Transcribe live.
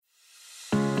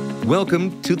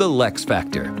Welcome to the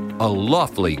LeXFactor, a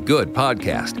lawfully good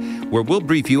podcast where we'll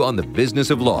brief you on the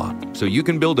business of law so you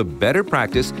can build a better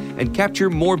practice and capture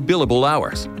more billable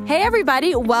hours. Hey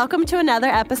everybody, welcome to another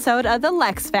episode of the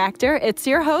LeXFactor. It's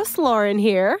your host, Lauren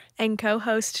here. And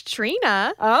co-host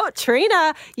Trina. Oh,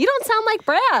 Trina, you don't sound like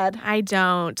Brad. I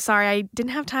don't. Sorry, I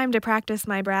didn't have time to practice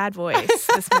my Brad voice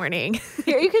this morning.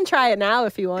 Here, you can try it now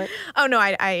if you want. Oh, no,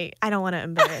 I don't want to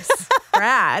embarrass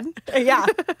Brad. Yeah.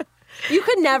 You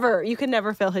could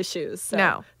never fill his shoes.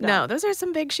 So, no, those are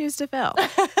some big shoes to fill.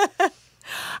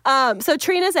 So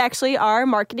Trina's actually our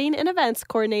marketing and events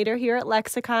coordinator here at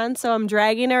Lexicon. So I'm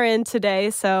dragging her in today.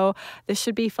 So this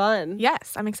should be fun.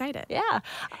 Yes, I'm excited. Yeah.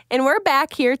 And we're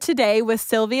back here today with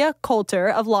Silvia Coulter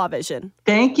of Law Vision.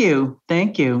 Thank you.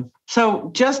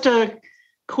 So just a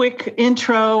quick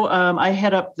intro. I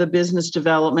head up the business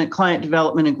development, client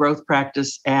development, and growth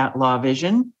practice at Law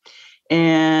Vision.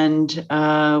 And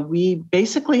we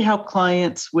basically help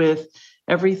clients with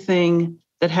everything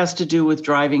that has to do with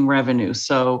driving revenue.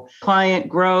 So client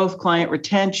growth, client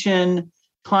retention,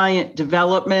 client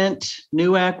development,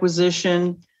 new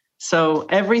acquisition. So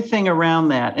everything around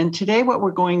that. And today what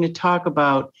we're going to talk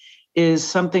about is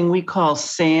something we call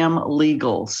SAM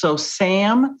legal. So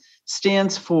SAM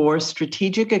stands for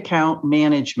Strategic Account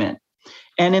Management.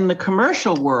 And in the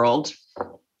commercial world,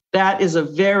 that is a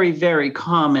very, very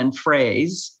common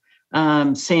phrase.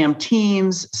 SAM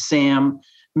teams, SAM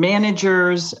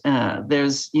managers,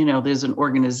 there's an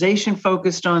organization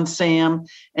focused on SAM,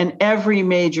 and every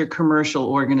major commercial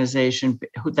organization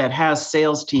that has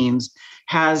sales teams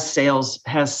has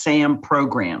SAM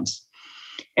programs.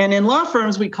 And in law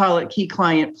firms, we call it key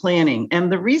client planning.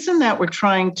 And the reason that we're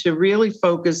trying to really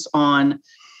focus on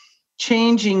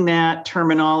changing that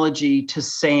terminology to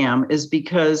SAM is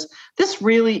because this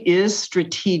really is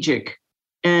strategic,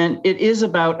 and it is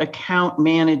about account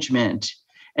management.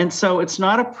 And so it's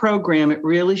not a program. It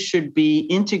really should be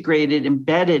integrated,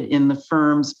 embedded in the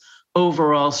firm's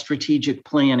overall strategic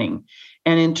planning.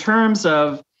 And in terms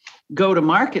of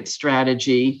go-to-market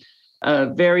strategy, a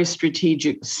very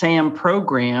strategic SAM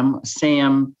program,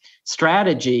 SAM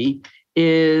strategy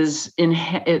it's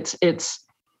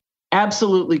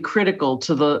absolutely critical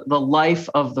to the life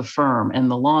of the firm and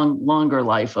the longer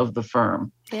life of the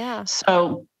firm. Yeah.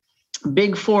 So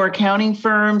Big Four accounting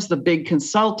firms, the big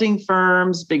consulting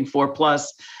firms, Big Four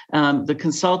plus, the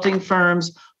consulting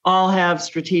firms all have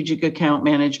strategic account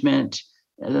management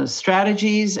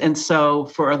strategies. And so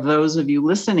for those of you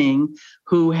listening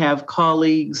who have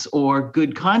colleagues or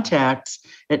good contacts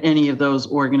at any of those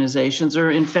organizations, or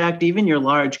in fact, even your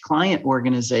large client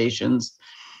organizations,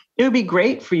 it would be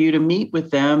great for you to meet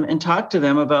with them and talk to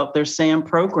them about their SAM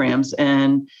programs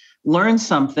and learn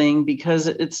something, because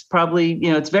it's probably,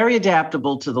 it's very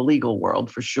adaptable to the legal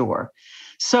world for sure.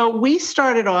 So we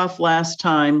started off last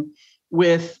time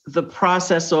with the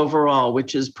process overall,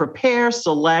 which is prepare,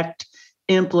 select,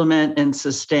 implement, and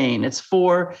sustain. It's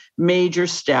 4 major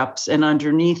steps, and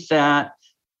underneath that,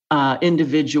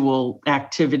 individual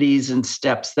activities and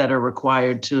steps that are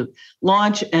required to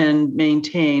launch and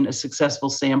maintain a successful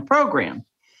SAM program.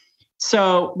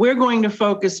 So we're going to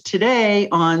focus today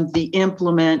on the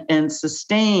implement and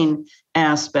sustain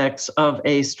aspects of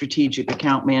a strategic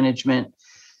account management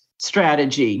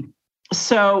strategy.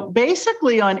 So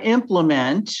basically on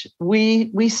implement,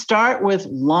 we start with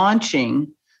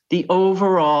launching the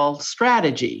overall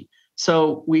strategy.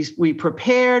 So we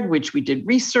prepared, which we did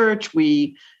research,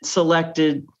 we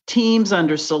selected teams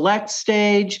under select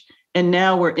stage, and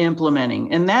now we're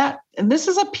implementing. And this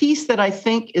is a piece that I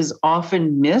think is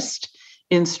often missed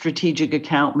in strategic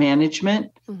account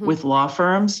management with law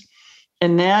firms.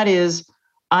 And that is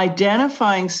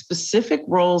identifying specific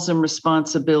roles and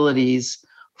responsibilities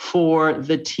for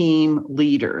the team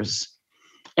leaders.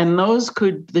 And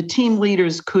the team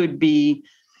leaders could be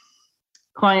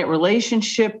client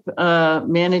relationship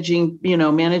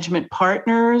management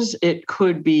partners. It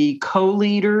could be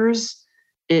co-leaders.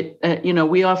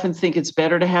 We often think it's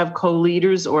better to have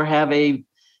co-leaders or have a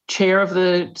chair of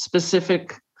the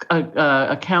specific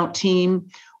account team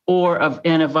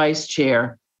and a vice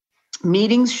chair.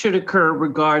 Meetings should occur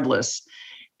regardless.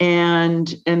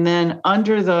 And then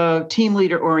under the team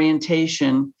leader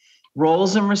orientation,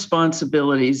 roles and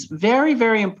responsibilities, very,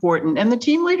 very important. And the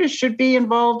team leaders should be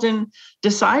involved in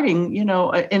deciding,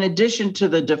 in addition to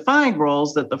the defined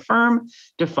roles that the firm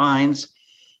defines,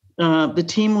 the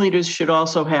team leaders should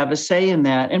also have a say in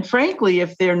that. And frankly,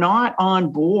 if they're not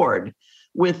on board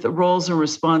with the roles and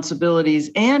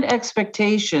responsibilities and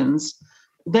expectations,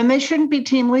 then they shouldn't be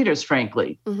team leaders,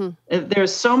 frankly.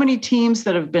 There's so many teams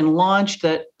that have been launched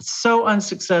that so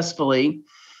unsuccessfully,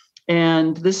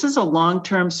 And this is a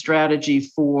long-term strategy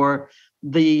for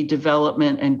the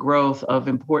development and growth of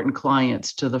important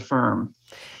clients to the firm.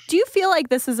 Do you feel like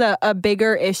this is a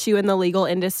bigger issue in the legal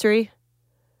industry?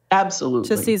 Absolutely.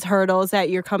 Just these hurdles that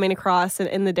you're coming across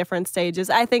in the different stages.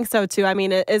 I think so too. I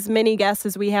mean, as many guests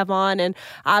as we have on and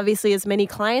obviously as many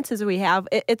clients as we have,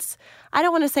 it's, I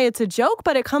don't want to say it's a joke,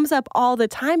 but it comes up all the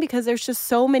time because there's just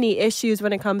so many issues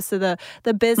when it comes to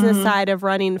the business side of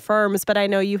running firms. But I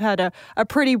know you've had a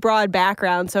pretty broad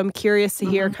background, so I'm curious to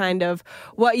hear kind of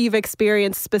what you've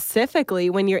experienced specifically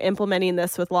when you're implementing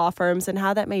this with law firms and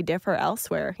how that may differ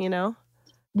elsewhere, you know?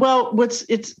 Well,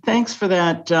 thanks for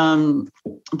that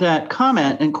that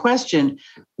comment and question.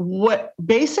 What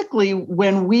basically,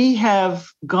 when we have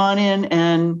gone in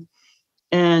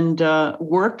and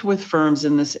worked with firms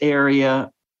in this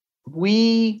area,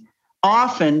 we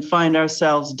often find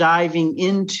ourselves diving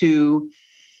into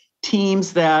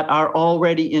teams that are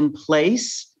already in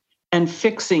place and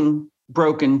fixing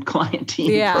broken client team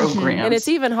programs. And it's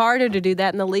even harder to do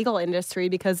that in the legal industry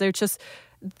because they're just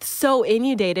so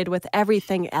inundated with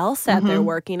everything else that they're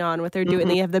working on, what they're doing.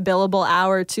 They have the billable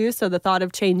hour too. So the thought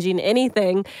of changing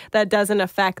anything that doesn't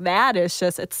affect that is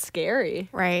just, it's scary.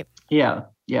 Right. Yeah.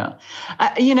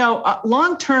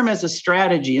 Long-term as a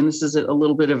strategy, and this is a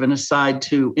little bit of an aside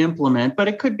to implement, but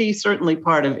it could be certainly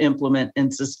part of implement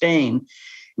and sustain.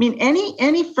 I mean,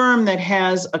 any firm that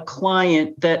has a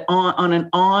client that on an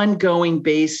ongoing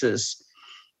basis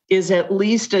is at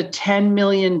least a $10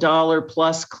 million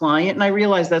plus client. And I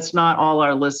realize that's not all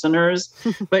our listeners,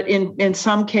 but in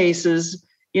some cases,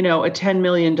 a $10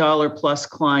 million plus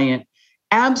client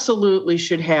absolutely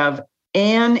should have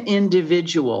an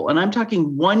individual, and I'm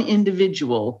talking one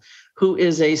individual who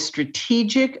is a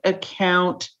strategic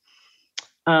account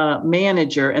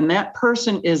manager, and that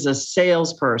person is a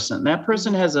salesperson. That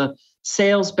person has a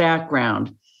sales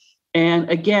background. And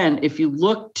again, if you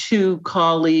look to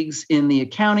colleagues in the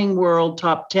accounting world,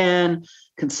 top 10,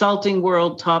 consulting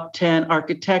world, top 10,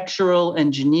 architectural,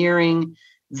 engineering,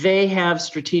 they have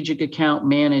strategic account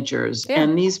managers. Yeah.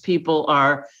 And these people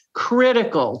are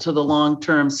critical to the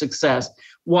long-term success.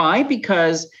 Why?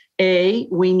 Because A,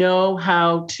 we know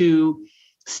how to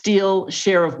steal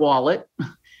share of wallet.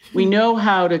 We know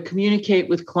how to communicate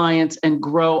with clients and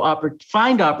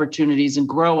find opportunities and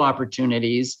grow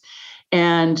opportunities.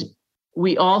 And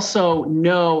we also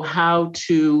know how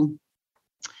to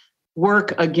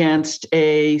work against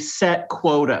a set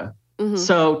quota.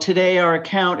 So today our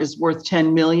account is worth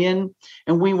 10 million,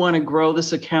 and we want to grow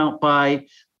this account by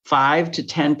 5 to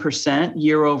 10%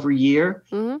 year over year.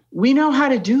 We know how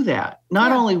to do that.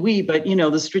 Not only we, but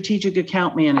the strategic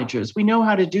account managers, we know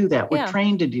how to do that. We're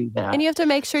trained to do that. And you have to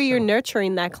make sure you're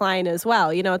nurturing that client as well.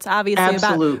 It's obviously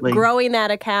about growing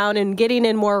that account and getting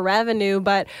in more revenue,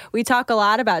 but we talk a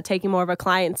lot about taking more of a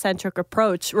client-centric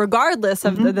approach, regardless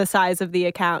of the size of the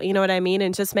account. You know what I mean?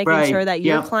 And just making sure that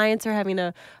your clients are having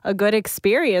a good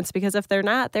experience, because if they're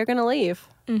not, they're going to leave.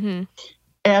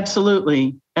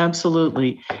 Absolutely.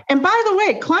 And by the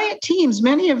way, client teams,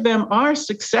 many of them are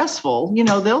successful.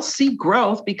 They'll see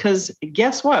growth because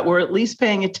guess what? We're at least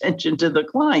paying attention to the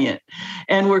client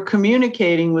and we're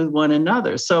communicating with one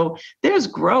another. So there's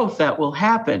growth that will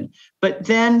happen. But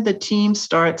then the team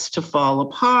starts to fall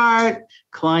apart.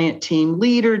 Client team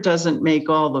leader doesn't make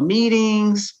all the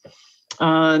meetings.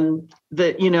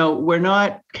 We're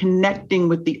not connecting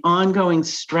with the ongoing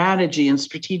strategy and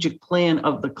strategic plan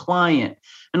of the client.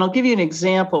 And I'll give you an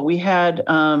example. We had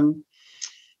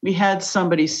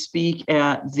somebody speak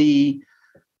at the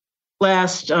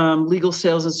last Legal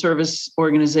Sales and Service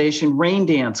Organization Rain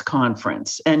Dance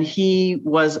Conference, and he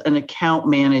was an account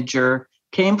manager,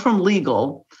 came from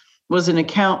legal, was an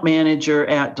account manager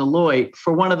at Deloitte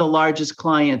for one of the largest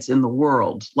clients in the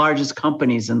world, largest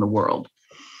companies in the world.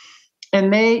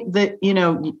 And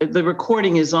the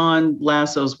recording is on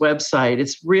Lasso's website.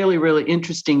 It's really, really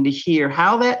interesting to hear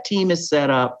how that team is set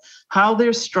up, how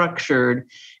they're structured,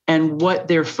 and what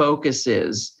their focus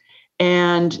is.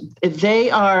 And they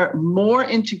are more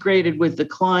integrated with the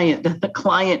client than the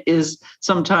client is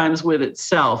sometimes with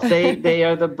itself. They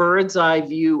are the bird's eye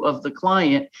view of the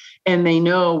client, and they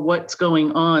know what's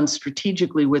going on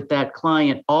strategically with that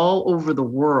client all over the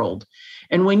world.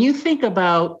 And when you think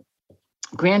about,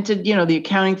 granted, the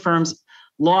accounting firms,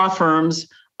 law firms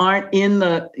aren't in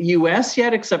the US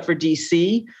yet, except for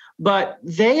DC, but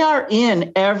they are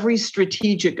in every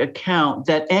strategic account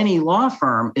that any law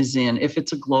firm is in if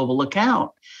it's a global account.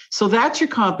 So that's your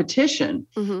competition.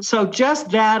 So just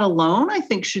that alone, I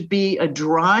think, should be a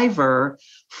driver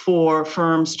for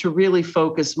firms to really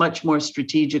focus much more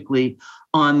strategically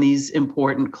on these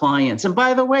important clients. And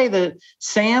by the way, the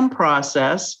SAM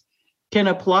process can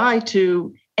apply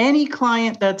to any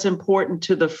client that's important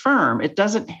to the firm. It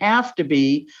doesn't have to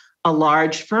be a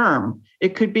large firm.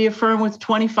 It could be a firm with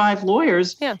 25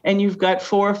 lawyers, and you've got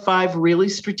 4 or 5 really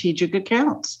strategic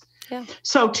accounts. Yeah.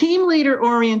 So team leader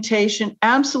orientation,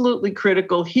 absolutely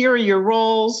critical. Here are your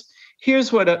roles.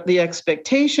 Here's what the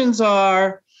expectations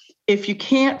are. If you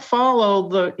can't follow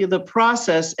the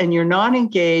process and you're not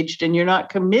engaged and you're not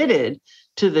committed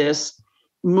to this,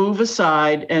 move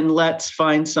aside and let's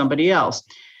find somebody else.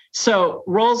 So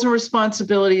roles and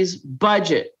responsibilities,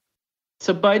 budget.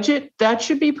 So budget, that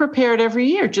should be prepared every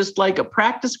year, just like a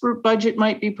practice group budget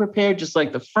might be prepared, just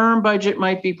like the firm budget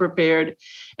might be prepared.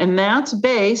 And that's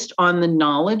based on the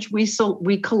knowledge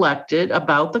we collected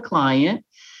about the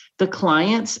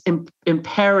client's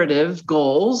imperative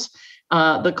goals,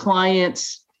 the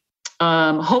client's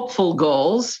hopeful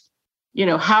goals. You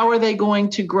know, how are they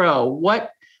going to grow? What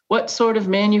sort of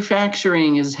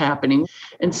manufacturing is happening?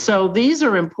 And so these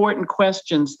are important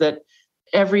questions that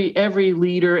every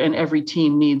leader and every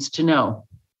team needs to know.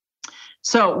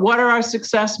 So what are our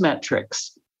success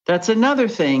metrics? That's another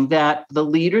thing that the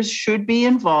leaders should be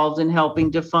involved in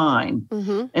helping define.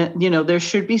 Mm-hmm. And, there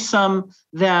should be some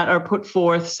that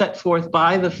are set forth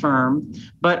by the firm,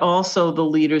 but also the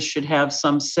leaders should have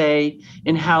some say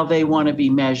in how they want to be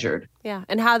measured. Yeah,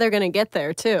 and how they're going to get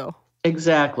there too.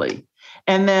 Exactly.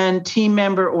 And then team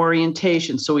member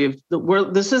orientation. So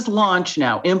this is launch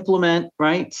now, implement,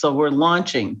 right? So we're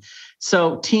launching.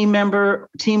 So team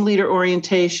leader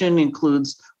orientation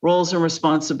includes roles and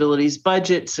responsibilities,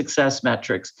 budget, success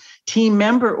metrics. Team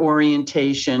member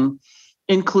orientation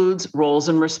includes roles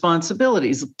and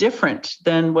responsibilities, different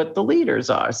than what the leaders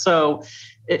are. So,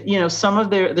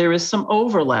 there is some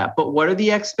overlap, but what are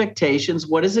the expectations?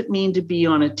 What does it mean to be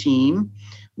on a team?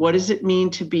 What does it mean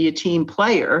to be a team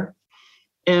player?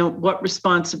 And what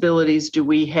responsibilities do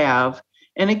we have?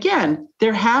 And again,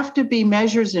 there have to be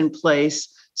measures in place.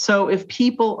 So if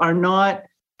people are not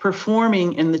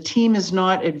performing and the team is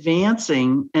not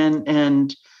advancing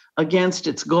and against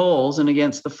its goals and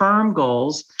against the firm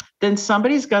goals, then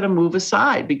somebody's got to move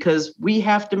aside because we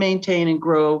have to maintain and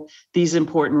grow these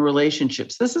important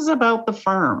relationships. This is about the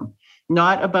firm,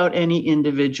 not about any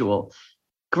individual.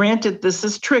 Granted, this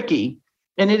is tricky.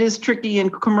 And it is tricky in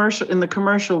the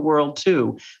commercial world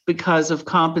too, because of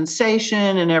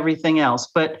compensation and everything else.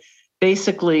 But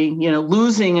basically,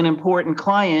 losing an important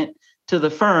client to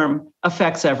the firm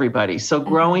affects everybody. So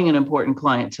growing an important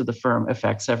client to the firm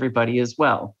affects everybody as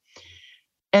well.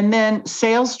 And then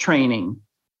sales training,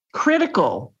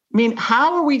 critical. I mean,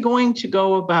 how are we going to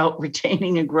go about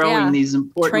retaining and growing these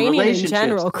important training relationships?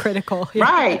 Training in general, critical.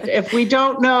 Right. If we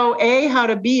don't know, how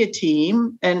to be a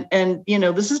team, and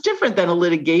this is different than a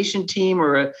litigation team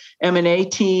or a M&A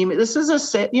team. This is a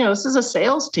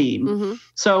sales team. Mm-hmm.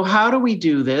 So how do we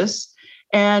do this?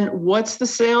 And what's the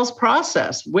sales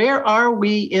process? Where are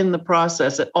we in the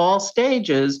process at all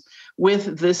stages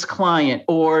with this client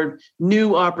or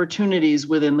new opportunities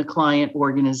within the client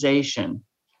organization?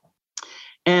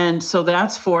 And so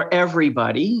that's for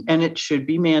everybody, and it should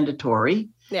be mandatory.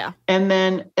 Yeah. And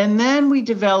then we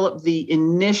develop the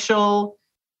initial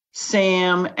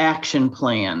SAM action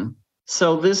plan.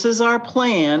 So this is our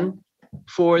plan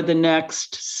for the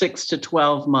next 6 to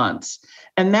 12 months.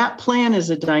 And that plan is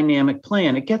a dynamic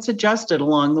plan. It gets adjusted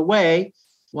along the way.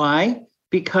 Why?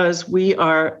 Because we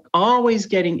are always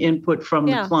getting input from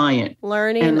the client.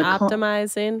 Learning, and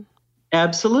optimizing.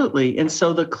 Absolutely. And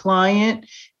so the client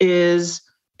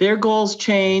their goals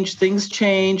change, things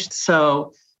change.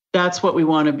 So that's what we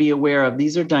want to be aware of.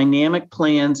 These are dynamic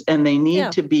plans and they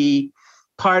need to be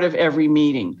part of every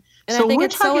meeting. And I think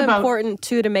it's so important,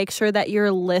 too, to make sure that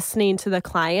you're listening to the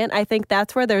client. I think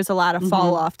that's where there's a lot of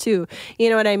fall off, too. You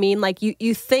know what I mean? Like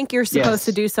you think you're supposed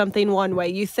to do something one way.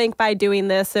 You think by doing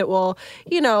this, it will,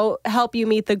 help you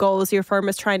meet the goals your firm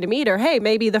is trying to meet. Or, hey,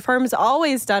 maybe the firm's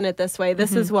always done it this way.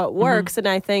 This is what works. And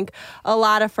I think a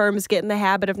lot of firms get in the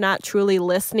habit of not truly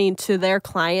listening to their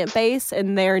client base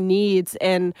and their needs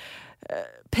and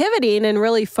pivoting and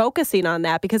really focusing on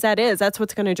that, because that's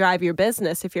what's going to drive your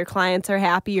business. If your clients are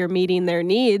happy, you're meeting their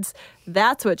needs,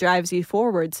 that's what drives you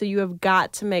forward. So you have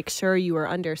got to make sure you are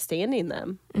understanding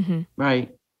them. Mm-hmm.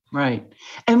 Right.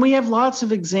 And we have lots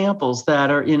of examples that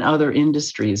are in other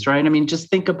industries, right? I mean, just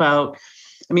think about,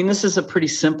 this is a pretty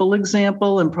simple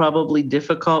example and probably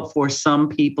difficult for some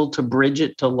people to bridge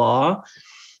it to law,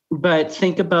 but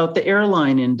think about the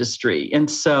airline industry.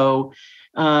 And so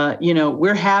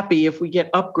we're happy if we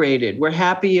get upgraded. We're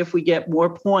happy if we get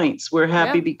more points. We're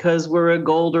happy because we're a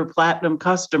gold or platinum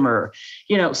customer.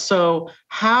 So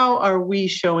how are we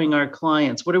showing our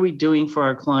clients? What are we doing for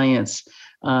our clients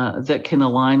that can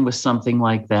align with something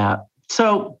like that?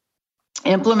 So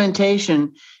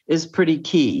implementation is pretty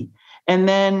key. And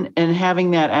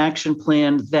having that action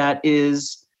plan that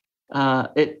is,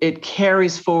 it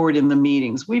carries forward in the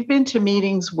meetings. We've been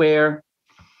to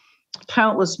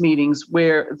countless meetings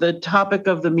where the topic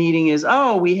of the meeting is,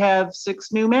 we have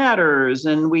 6 new matters,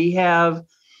 and we have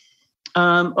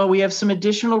some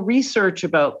additional research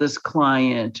about this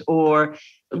client, or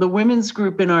the women's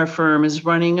group in our firm is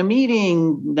running a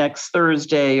meeting next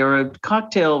Thursday or a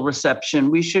cocktail reception.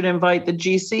 We should invite the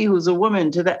GC who's a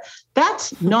woman to that.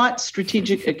 That's not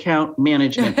strategic account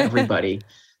management, everybody.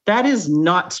 That is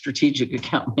not strategic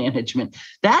account management.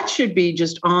 That should be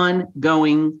just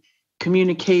ongoing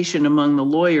communication among the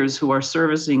lawyers who are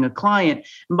servicing a client.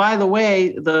 And by the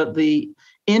way, the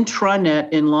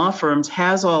intranet in law firms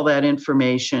has all that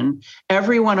information.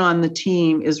 Everyone on the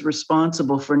team is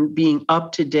responsible for being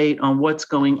up to date on what's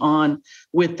going on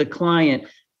with the client.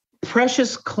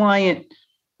 Precious client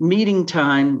meeting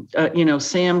time,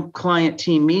 SAM client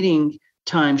team meeting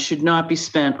time should not be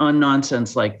spent on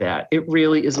nonsense like that. It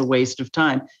really is a waste of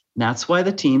time. And that's why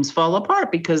the teams fall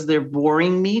apart, because they're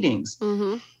boring meetings.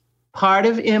 Mm-hmm. Part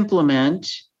of implement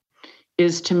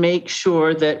is to make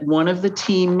sure that one of the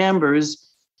team members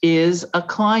is the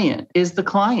client.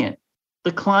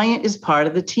 The client is part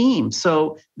of the team.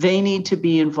 So they need to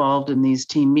be involved in these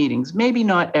team meetings. Maybe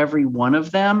not every one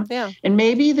of them. Yeah. And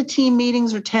maybe the team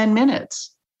meetings are 10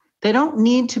 minutes. They don't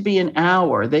need to be an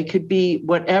hour. They could be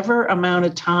whatever amount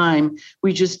of time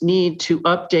we just need to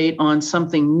update on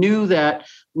something new that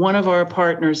one of our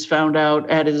partners found out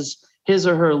at his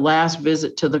or her last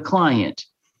visit to the client.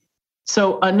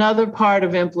 So another part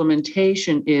of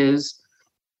implementation is,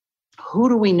 who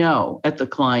do we know at the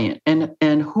client,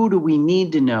 and who do we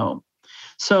need to know?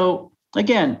 So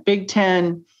again, Big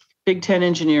 10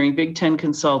 engineering, Big 10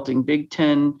 consulting, Big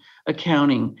 10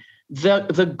 accounting.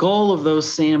 The goal of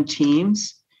those SAM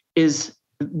teams is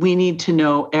we need to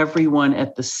know everyone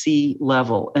at the C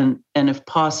level and if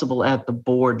possible at the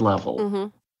board level. Mm-hmm.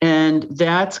 And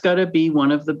that's got to be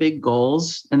one of the big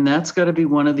goals, and that's got to be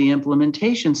one of the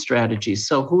implementation strategies.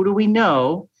 So who do we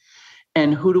know?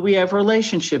 And who do we have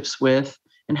relationships with,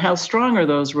 and how strong are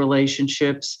those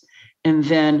relationships? And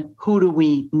then who do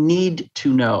we need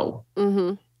to know?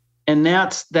 Mm-hmm. And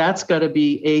that's got to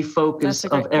be a focus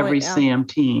of every SAM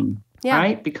team,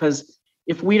 right? Because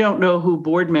if we don't know who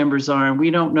board members are and we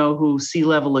don't know who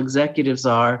C-level executives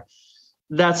are,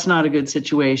 that's not a good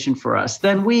situation for us.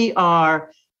 Then we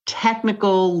are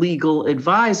technical legal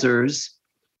advisors,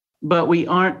 but we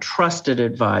aren't trusted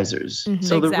advisors. Mm-hmm.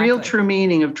 So the real true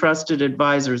meaning of trusted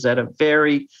advisors at a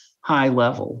very high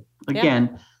level.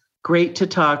 Again, great to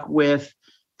talk with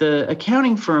the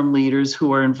accounting firm leaders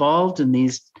who are involved in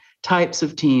these types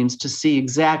of teams to see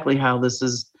exactly how this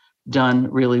is done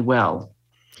really well.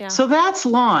 Yeah. So that's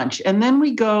launch. And then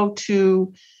we go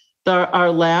to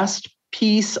our last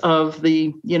piece of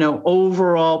the,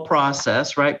 overall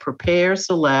process, right? Prepare,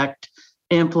 select,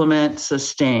 implement,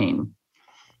 sustain.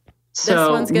 So this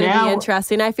one's going to be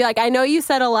interesting. I feel like, I know you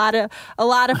said a lot of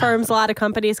firms, a lot of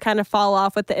companies kind of fall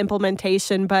off with the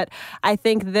implementation, but I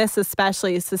think this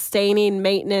especially is sustaining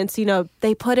maintenance.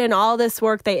 They put in all this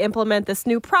work, they implement this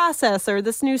new process or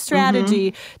this new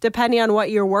strategy, depending on what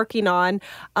you're working on.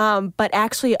 But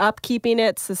actually upkeeping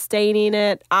it, sustaining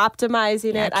it,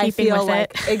 optimizing it, I feel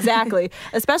like exactly,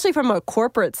 especially from a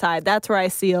corporate side, that's where I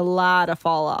see a lot of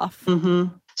fall off.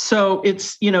 Mm-hmm. So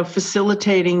it's,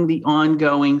 facilitating the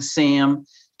ongoing SAM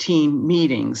team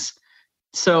meetings.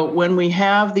 So when we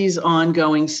have these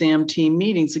ongoing SAM team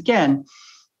meetings, again,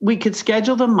 we could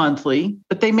schedule them monthly,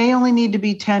 but they may only need to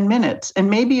be 10 minutes. And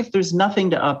maybe if there's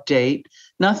nothing to update,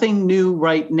 nothing new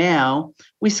right now,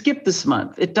 we skip this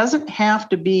month. It doesn't have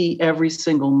to be every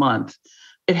single month.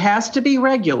 It has to be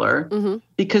regular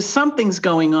because something's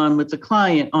going on with the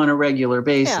client on a regular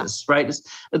basis, right?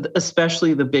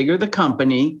 Especially the bigger the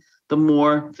company, the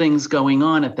more things going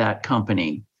on at that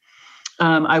company.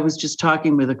 I was just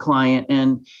talking with a client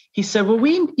and he said, well,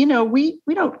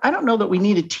 I don't know that we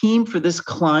need a team for this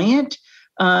client.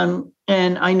 And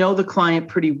I know the client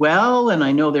pretty well and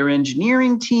I know their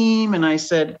engineering team. And I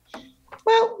said,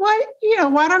 well,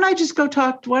 why don't I just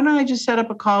set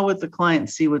up a call with the client and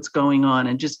see what's going on?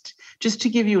 And just to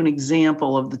give you an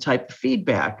example of the type of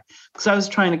feedback, because I was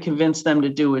trying to convince them to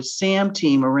do a SAM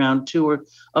team around 2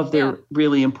 of their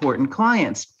really important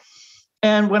clients.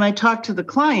 And when I talked to the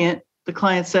client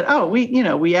said, oh,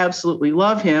 we absolutely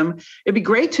love him. It'd be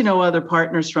great to know other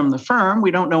partners from the firm. We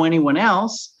don't know anyone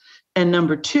else. And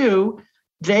number 2,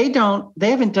 they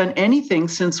haven't done anything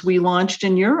since we launched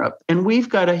in Europe. And we've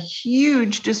got a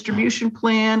huge distribution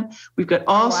plan. We've got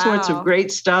all sorts of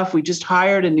great stuff. We just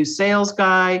hired a new sales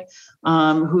guy.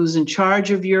 who's in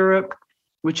charge of Europe,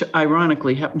 which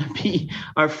ironically happened to be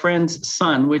our friend's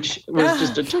son, which was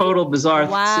just a total bizarre,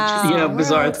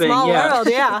 bizarre thing. Small world,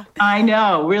 yeah. I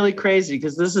know, really crazy,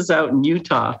 because this is out in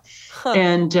Utah.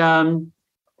 And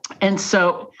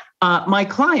so my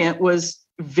client was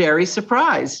very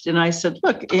surprised. And I said,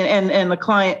 look, and the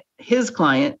client, his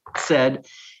client said,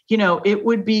 it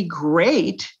would be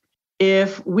great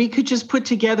if we could just put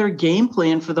together a game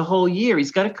plan for the whole year. He's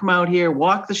got to come out here,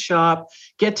 walk the shop,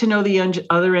 get to know the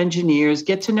other engineers,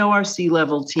 get to know our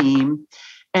C-level team.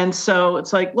 And so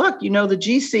it's like, look, the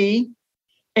GC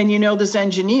and this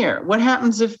engineer. What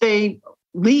happens if they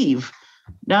leave?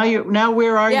 Now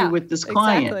where are you with this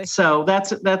client? Exactly. So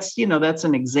that's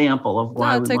an example of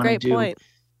why we want to do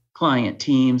client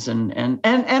teams.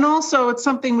 And also it's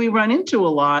something we run into a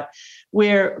lot,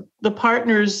 where the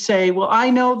partners say, well, I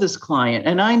know this client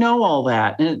and I know all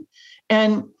that.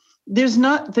 And there's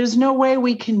no way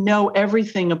we can know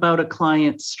everything about a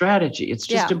client's strategy. It's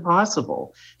just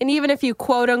impossible. And even if you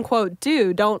quote unquote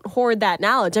don't hoard that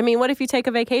knowledge. I mean, what if you take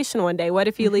a vacation one day? What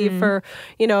if you leave for,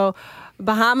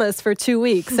 Bahamas for 2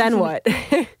 weeks? Then what?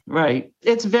 Right.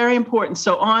 It's very important.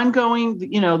 So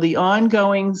the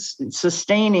ongoing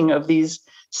sustaining of these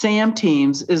SAM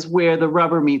teams is where the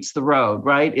rubber meets the road,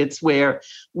 right? It's where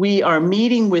we are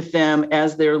meeting with them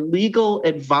as their legal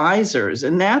advisors.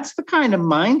 And that's the kind of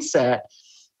mindset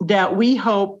that we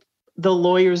hope the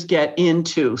lawyers get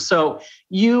into. So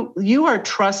you are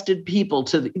trusted people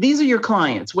these are your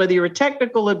clients. Whether you're a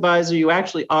technical advisor, you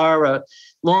actually are a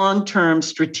long-term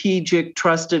strategic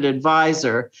trusted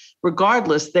advisor.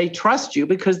 Regardless, they trust you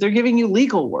because they're giving you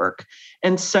legal work.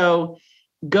 And so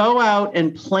go out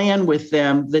and plan with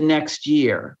them the next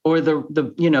year, or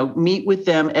meet with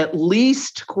them at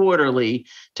least quarterly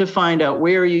to find out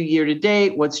where are you year to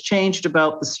date, what's changed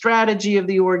about the strategy of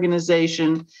the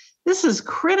organization. This is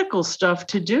critical stuff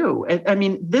to do. I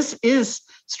mean, this is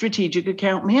strategic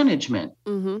account management.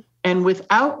 Mm-hmm. And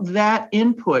without that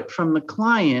input from the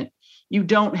client, you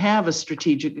don't have a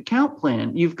strategic account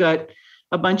plan. You've got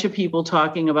a bunch of people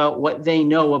talking about what they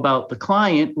know about the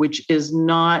client, which is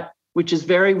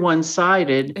very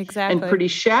one-sided and pretty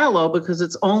shallow, because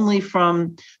it's only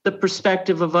from the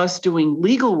perspective of us doing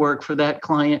legal work for that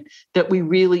client that we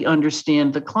really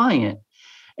understand the client.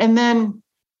 And then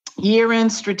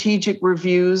year-end strategic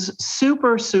reviews,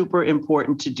 super, super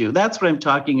important to do. That's what I'm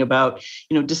talking about.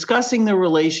 Discussing the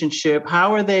relationship.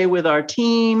 How are they with our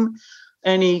team?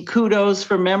 Any kudos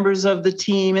for members of the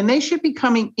team. And they should be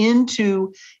coming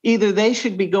into, either they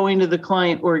should be going to the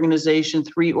client organization,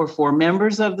 3 or 4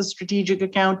 members of the strategic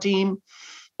account team,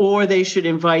 or they should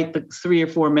invite the 3 or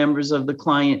 4 members of the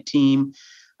client team,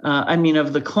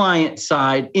 of the client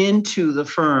side, into the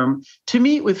firm to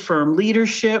meet with firm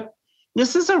leadership.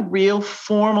 This is a real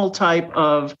formal type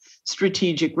of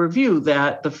strategic review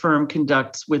that the firm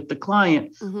conducts with the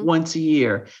client once a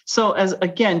year. So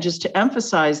just to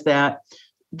emphasize that,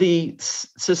 the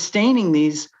sustaining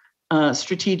these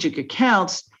strategic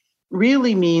accounts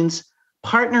really means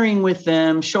partnering with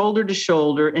them shoulder to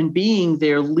shoulder and being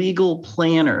their legal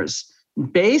planners.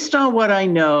 Based on what I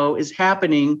know is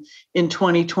happening in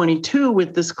 2022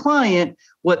 with this client,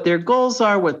 what their goals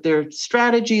are, what their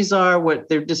strategies are, what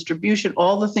their distribution,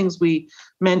 all the things we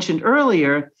mentioned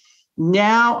earlier.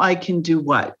 Now I can do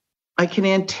what? I can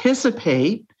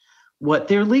anticipate what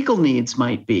their legal needs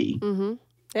might be. Mm-hmm.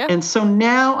 Yeah. And so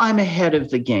now I'm ahead of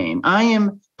the game. I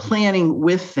am planning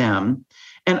with them,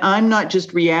 and I'm not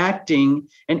just reacting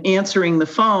and answering the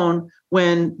phone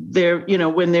when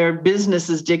their business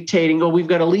is dictating, we've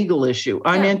got a legal issue.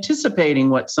 I'm anticipating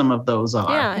what some of those are.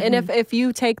 Yeah, and if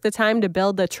you take the time to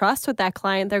build the trust with that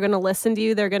client, they're going to listen to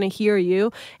you, they're going to hear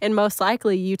you, and most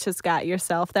likely you just got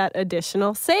yourself that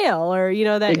additional sale or,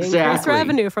 that increased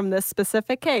revenue from this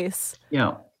specific case.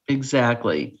 Yeah,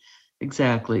 exactly.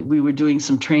 We were doing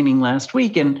some training last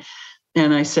week, and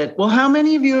I said, well, how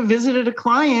many of you have visited a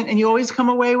client and you always come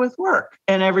away with work?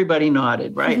 And everybody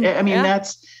nodded, right? I mean,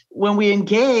 that's when we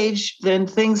engage, then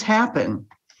things happen.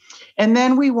 And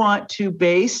then we want to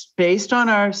based on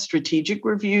our strategic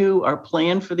review, our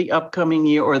plan for the upcoming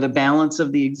year or the balance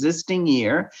of the existing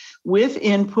year, with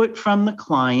input from the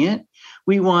client,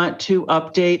 we want to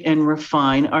update and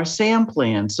refine our SAM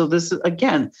plan. So this is,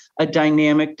 again, a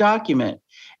dynamic document.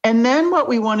 And then what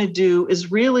we want to do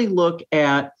is really look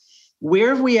at where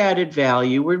have we added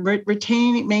value. We're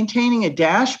maintaining a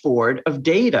dashboard of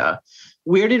data.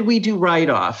 Where did we do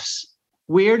write-offs?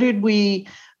 Where did we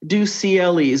do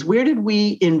CLEs? Where did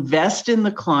we invest in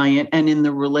the client and in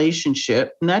the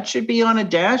relationship? And that should be on a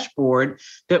dashboard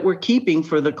that we're keeping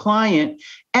for the client.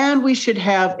 And we should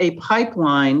have a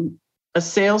pipeline, a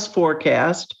sales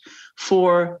forecast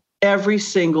for every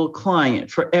single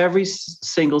client, for every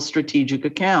single strategic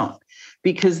account,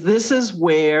 because this is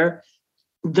where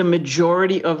the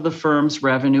majority of the firm's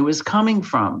revenue is coming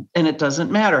from. And it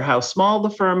doesn't matter how small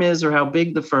the firm is or how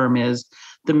big the firm is,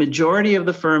 the majority of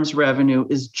the firm's revenue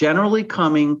is generally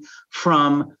coming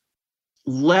from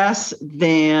less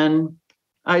than,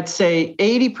 I'd say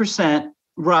 80%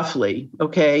 roughly,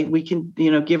 okay, we can,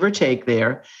 give or take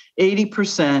there,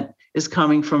 80% is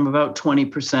coming from about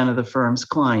 20% of the firm's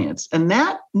clients. And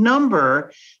that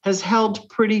number has held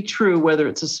pretty true, whether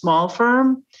it's a small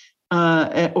firm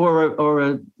or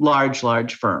a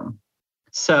large firm.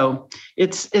 So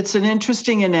it's an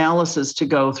interesting analysis to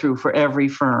go through for every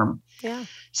firm. Yeah.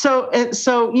 So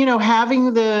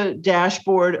having the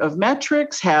dashboard of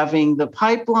metrics, having the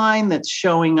pipeline that's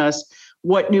showing us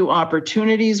what new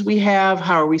opportunities we have,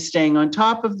 how are we staying on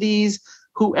top of these,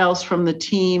 who else from the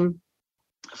team,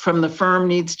 from the firm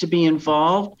needs to be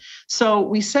involved. So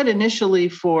we said initially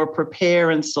for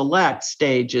prepare and select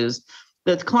stages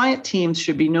that client teams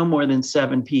should be no more than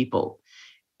 7 people.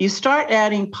 You start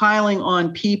piling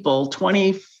on people,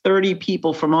 20, 30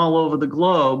 people from all over the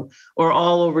globe or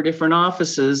all over different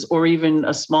offices, or even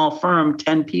a small firm,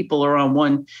 10 people are on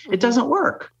one. Mm-hmm. It doesn't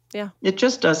work. Yeah. It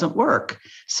just doesn't work.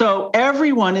 So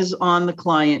everyone is on the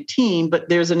client team, but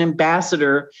there's an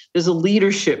ambassador, there's a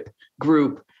leadership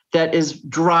group that is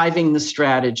driving the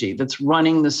strategy, that's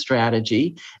running the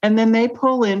strategy. And then they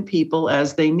pull in people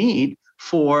as they need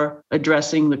for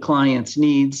addressing the client's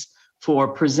needs, for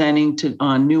presenting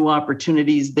on new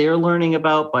opportunities they're learning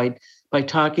about by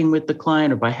talking with the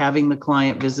client or by having the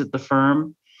client visit the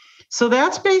firm. So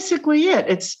that's basically it.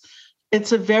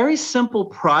 It's a very simple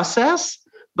process,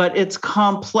 but it's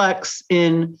complex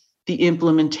in the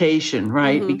implementation,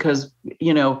 right? Mm-hmm. Because,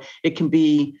 it can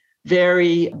be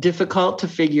very difficult to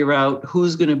figure out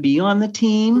who's going to be on the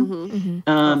team. Mm-hmm.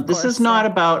 Mm-hmm. This is not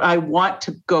about, I want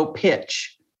to go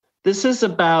pitch. This is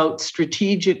about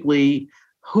strategically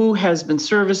who has been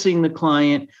servicing the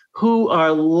client, who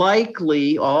are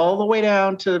likely all the way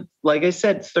down to, like I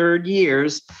said, third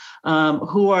years,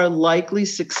 who are likely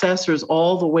successors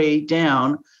all the way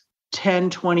down 10,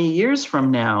 20 years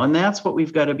from now. And that's what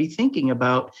we've got to be thinking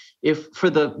about for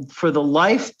the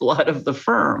lifeblood of the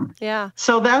firm. Yeah.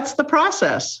 So that's the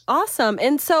process. Awesome.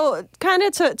 And so kind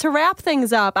of to wrap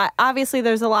things up, obviously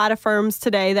there's a lot of firms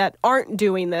today that aren't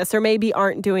doing this or maybe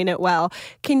aren't doing it well.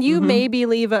 Can you maybe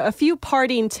leave a few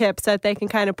parting tips that they can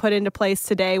kind of put into place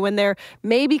today when they're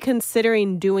maybe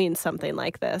considering doing something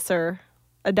like this or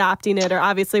adopting it, or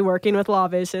obviously working with Law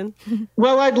Vision?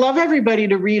 Well, I'd love everybody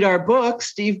to read our book.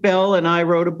 Steve Bell and I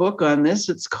wrote a book on this.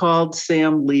 It's called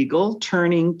Sam Legal,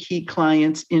 Turning Key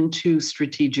Clients into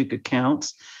Strategic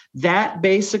Accounts. That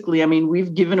basically,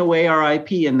 we've given away our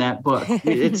IP in that book.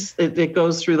 It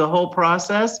goes through the whole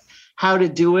process, how to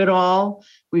do it all.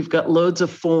 We've got loads of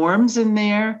forms in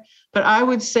there. But I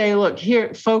would say, look,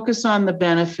 here, focus on the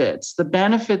benefits. The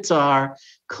benefits are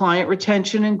client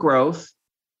retention and growth.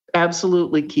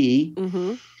 Absolutely key.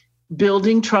 Mm-hmm.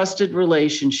 Building trusted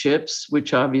relationships,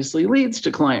 which obviously leads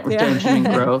to client retention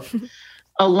and growth.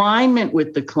 Alignment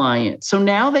with the client. So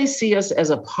now they see us as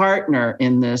a partner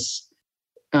in this,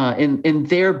 in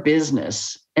their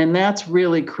business. And that's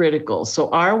really critical. So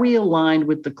are we aligned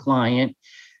with the client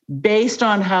based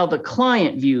on how the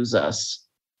client views us?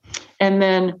 And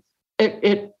then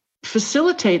it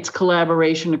facilitates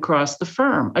collaboration across the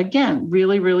firm. Again,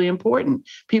 really, really important.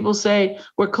 People say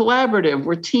we're collaborative,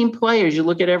 we're team players. You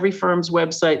look at every firm's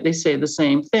website, they say the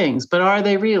same things, but are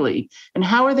they really? And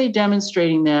how are they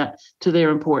demonstrating that to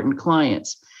their important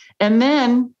clients? And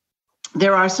then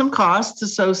there are some costs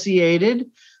associated.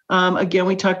 Again,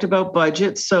 we talked about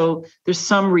budgets, so there's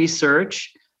some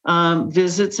research.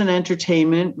 Visits and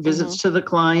entertainment, visits to the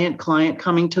client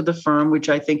coming to the firm, which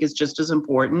I think is just as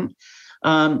important.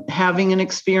 Having an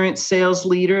experienced sales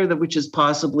leader, which is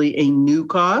possibly a new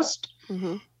cost.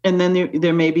 Mm-hmm. And then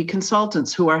there may be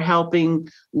consultants who are helping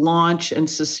launch and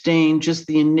sustain just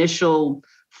the initial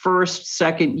first,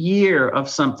 second year of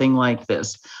something like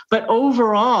this. But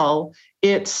overall,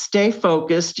 it's stay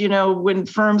focused. When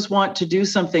firms want to do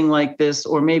something like this,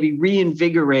 or maybe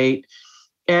reinvigorate,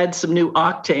 add some new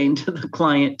octane to the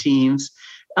client teams,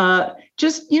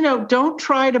 don't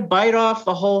try to bite off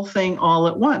the whole thing all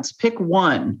at once. Pick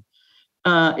one.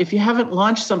 If you haven't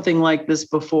launched something like this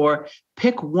before,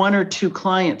 pick 1 or 2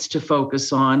 clients to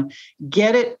focus on,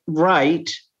 get it right,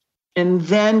 and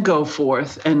then go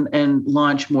forth and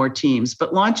launch more teams.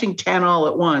 But launching 10 all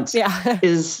at once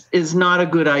is not a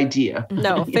good idea.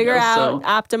 No, figure out,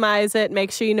 optimize it,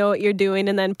 make sure you know what you're doing,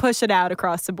 and then push it out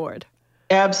across the board.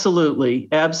 Absolutely.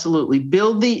 Absolutely.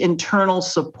 Build the internal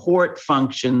support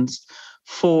functions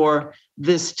for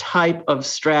this type of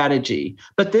strategy.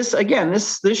 But this, again,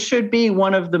 this should be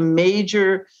one of the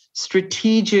major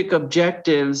strategic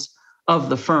objectives of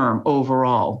the firm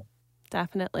overall.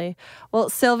 Definitely. Well,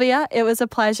 Silvia, it was a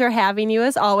pleasure having you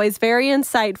as always. Very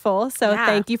insightful. So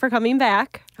thank you for coming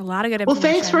back. A lot of good information.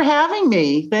 Well, thanks for having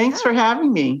me. Thanks for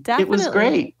having me. Definitely. It was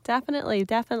great. Definitely.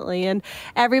 And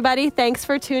everybody, thanks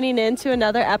for tuning in to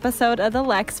another episode of the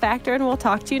LeXFactor, and we'll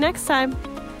talk to you next time.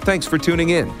 Thanks for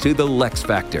tuning in to the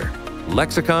LeXFactor.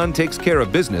 Lexicon takes care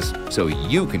of business so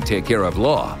you can take care of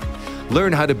law.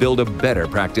 Learn how to build a better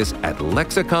practice at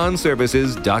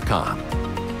lexiconservices.com.